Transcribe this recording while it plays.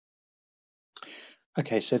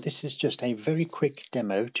Okay, so this is just a very quick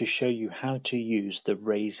demo to show you how to use the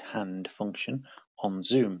raise hand function on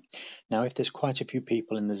Zoom. Now, if there's quite a few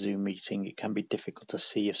people in the Zoom meeting, it can be difficult to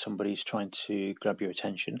see if somebody's trying to grab your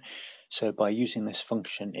attention. So by using this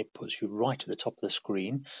function, it puts you right at the top of the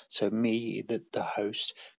screen. So me, the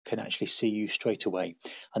host, can actually see you straight away.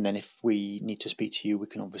 And then if we need to speak to you, we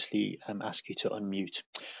can obviously ask you to unmute.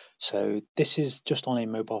 So this is just on a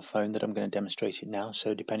mobile phone that I'm going to demonstrate it now.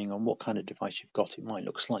 So depending on what kind of device you've got, it might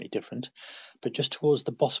look slightly different. But just towards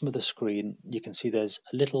the bottom of the screen, you can see there's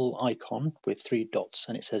a little icon with 3 dots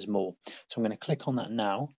and it says more. So I'm going to click on that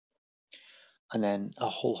now. And then a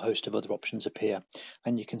whole host of other options appear.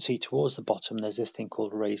 And you can see towards the bottom, there's this thing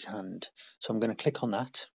called raise hand. So I'm going to click on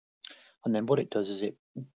that. And then what it does is it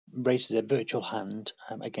raises a virtual hand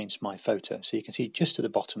against my photo. So you can see just at the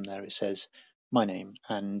bottom there, it says my name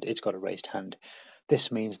and it's got a raised hand. This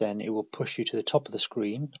means then it will push you to the top of the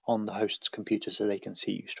screen on the host's computer so they can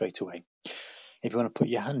see you straight away. If you want to put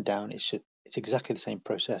your hand down, it's exactly the same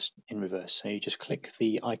process in reverse. So you just click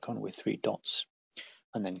the icon with 3 dots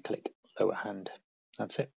and then click lower hand.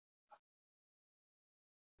 That's it.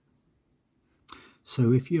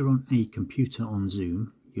 So if you're on a computer on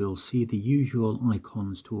Zoom, you'll see the usual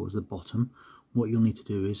icons towards the bottom. What you'll need to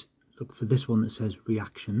do is look for this one that says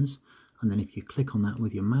reactions, and then if you click on that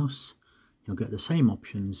with your mouse, you'll get the same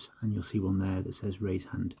options and you'll see one there that says raise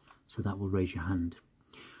hand. So that will raise your hand.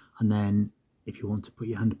 And then if you want to put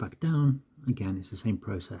your hand back down, again, it's the same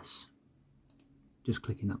process. Just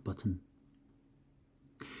clicking that button.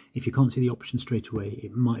 If you can't see the option straight away,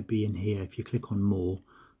 it might be in here. If you click on more,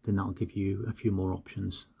 then that'll give you a few more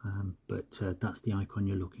options, but that's the icon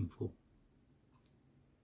you're looking for.